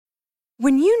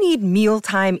When you need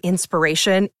mealtime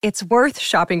inspiration, it's worth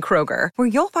shopping Kroger, where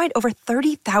you'll find over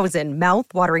 30,000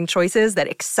 mouth-watering choices that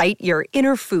excite your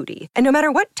inner foodie. And no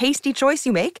matter what tasty choice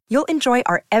you make, you'll enjoy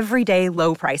our everyday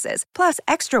low prices, plus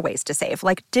extra ways to save,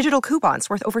 like digital coupons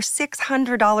worth over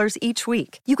 $600 each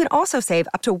week. You can also save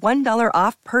up to $1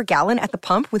 off per gallon at the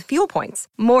pump with fuel points.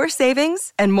 More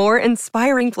savings and more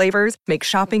inspiring flavors make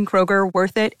shopping Kroger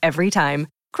worth it every time.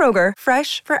 Kroger,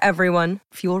 fresh for everyone.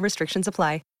 Fuel restrictions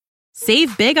apply.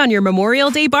 Save big on your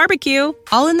Memorial Day barbecue,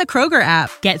 all in the Kroger app.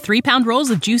 Get 3-pound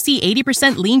rolls of juicy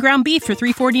 80% lean ground beef for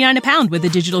 $3.49 a pound with a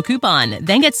digital coupon.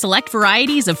 Then get select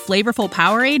varieties of flavorful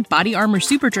Powerade, Body Armor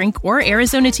Super Drink, or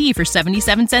Arizona tea for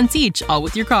 77 cents each, all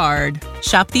with your card.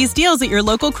 Shop these deals at your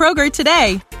local Kroger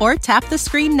today, or tap the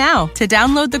screen now to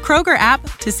download the Kroger app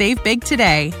to save big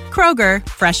today. Kroger,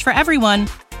 fresh for everyone.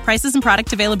 Prices and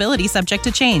product availability subject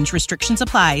to change. Restrictions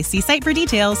apply. See site for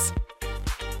details.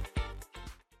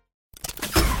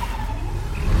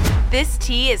 This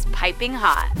tea is piping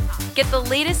hot. Get the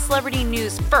latest celebrity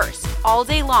news first all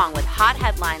day long with hot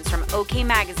headlines from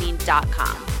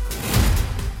okmagazine.com.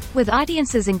 With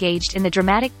audiences engaged in the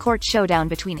dramatic court showdown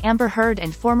between Amber Heard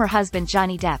and former husband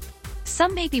Johnny Depp,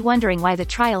 some may be wondering why the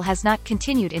trial has not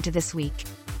continued into this week.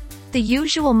 The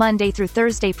usual Monday through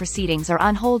Thursday proceedings are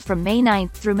on hold from May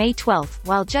 9th through May 12th,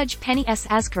 while Judge Penny S.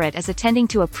 Azkaret is attending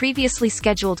to a previously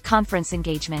scheduled conference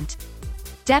engagement.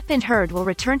 Depp and Heard will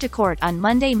return to court on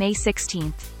Monday, May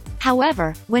 16th.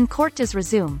 However, when court does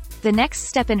resume, the next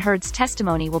step in Heard's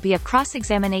testimony will be a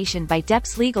cross-examination by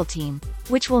Depp's legal team,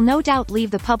 which will no doubt leave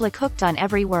the public hooked on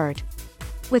every word.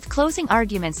 With closing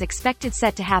arguments expected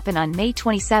set to happen on May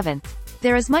 27th,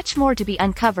 there is much more to be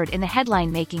uncovered in the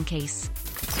headline-making case.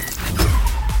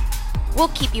 We'll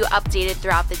keep you updated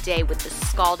throughout the day with the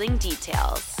scalding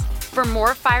details. For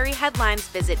more fiery headlines,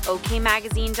 visit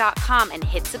okmagazine.com and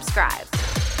hit subscribe.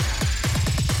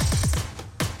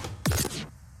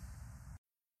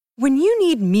 When you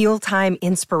need mealtime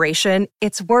inspiration,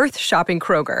 it's worth shopping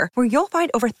Kroger, where you'll find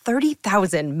over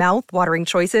 30,000 mouth-watering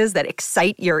choices that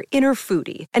excite your inner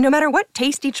foodie. And no matter what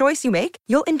tasty choice you make,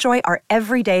 you'll enjoy our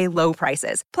everyday low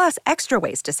prices, plus extra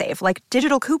ways to save, like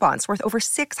digital coupons worth over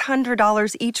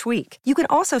 $600 each week. You can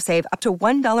also save up to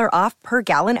 $1 off per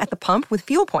gallon at the pump with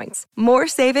fuel points. More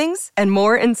savings and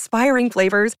more inspiring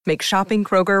flavors make shopping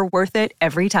Kroger worth it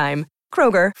every time.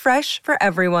 Kroger, fresh for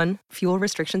everyone. Fuel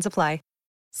restrictions apply.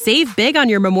 Save big on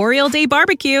your Memorial Day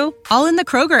barbecue, all in the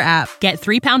Kroger app. Get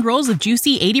 3-pound rolls of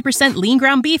juicy 80% lean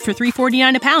ground beef for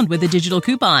 $3.49 a pound with a digital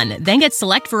coupon. Then get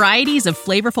select varieties of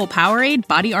flavorful Powerade,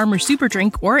 Body Armor Super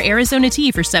Drink, or Arizona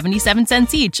tea for 77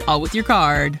 cents each, all with your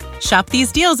card. Shop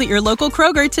these deals at your local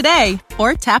Kroger today,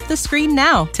 or tap the screen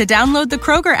now to download the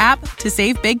Kroger app to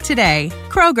save big today.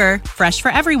 Kroger, fresh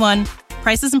for everyone.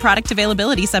 Prices and product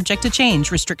availability subject to change.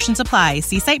 Restrictions apply.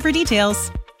 See site for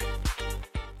details.